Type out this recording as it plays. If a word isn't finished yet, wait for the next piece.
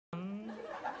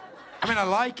I mean, I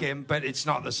like him, but it's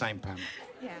not the same Pamela.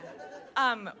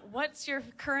 Yeah. What's your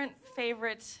current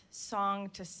favorite song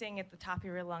to sing at the top of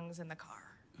your lungs in the car?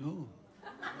 Ooh.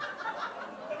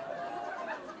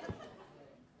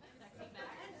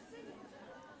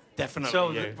 Definitely.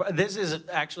 So this is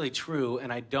actually true,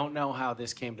 and I don't know how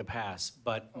this came to pass,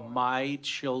 but my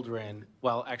children,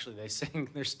 well, actually they sing,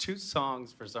 there's 2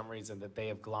 songs for some reason that they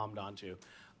have glommed onto.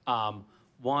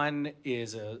 One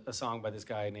is a song by this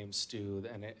guy named Stu,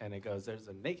 and it goes, there's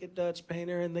a naked Dutch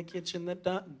painter in the kitchen that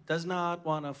does not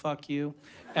want to fuck you.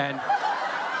 And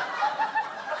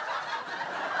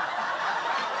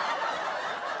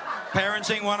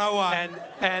Parenting 101.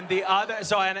 and the other,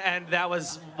 so and that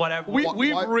was whatever.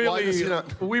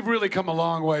 We've really come a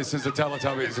long way since the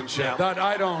Teletubbies and shit. Yeah. That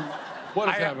I don't. What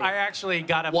is happening? I actually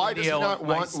got a Why does video he not of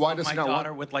want- why does my he not daughter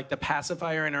want- with like the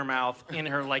pacifier in her mouth in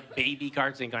her like baby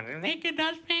cartoon going, naked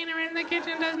Dutch painter in the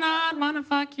kitchen does not want to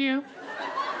fuck you.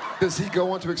 Does he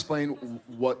go on to explain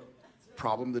what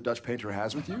problem the Dutch painter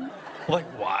has with you? Like,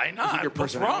 why not? Your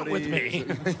What's wrong with personality?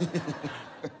 me?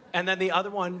 And then the other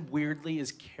one, weirdly,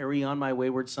 is "Carry On My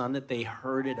Wayward Son" that they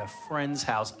heard at a friend's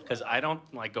house, because I don't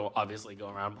like obviously go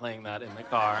around playing that in the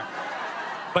car.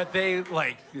 But they're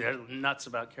nuts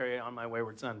about "Carry On My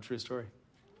Wayward Son." True story.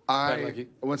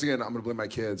 Once again, I'm gonna blame my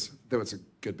kids. Though it's a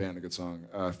good band, a good song.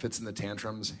 Fits in the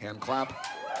Tantrums, Hand Clap.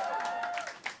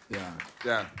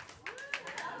 Yeah.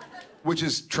 Which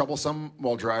is troublesome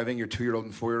while driving your 2-year-old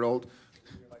and 4-year-old.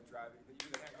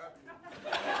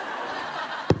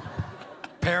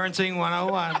 Parenting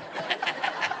 101.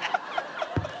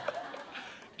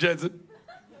 Jensen.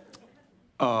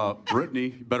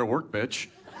 Britney, you better work, bitch.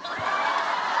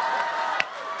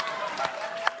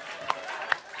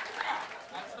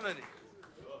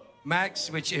 Max,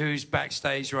 who's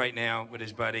backstage right now with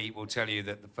his buddy, will tell you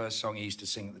that the first song he used to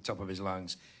sing at the top of his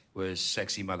lungs was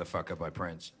 "Sexy Motherfucker" by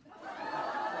Prince.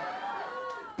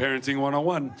 Parenting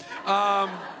 101.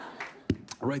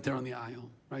 Right there on the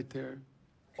aisle. Right there.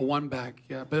 A 1 back.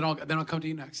 Yeah. But then I'll come to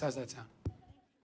you next. How's that sound?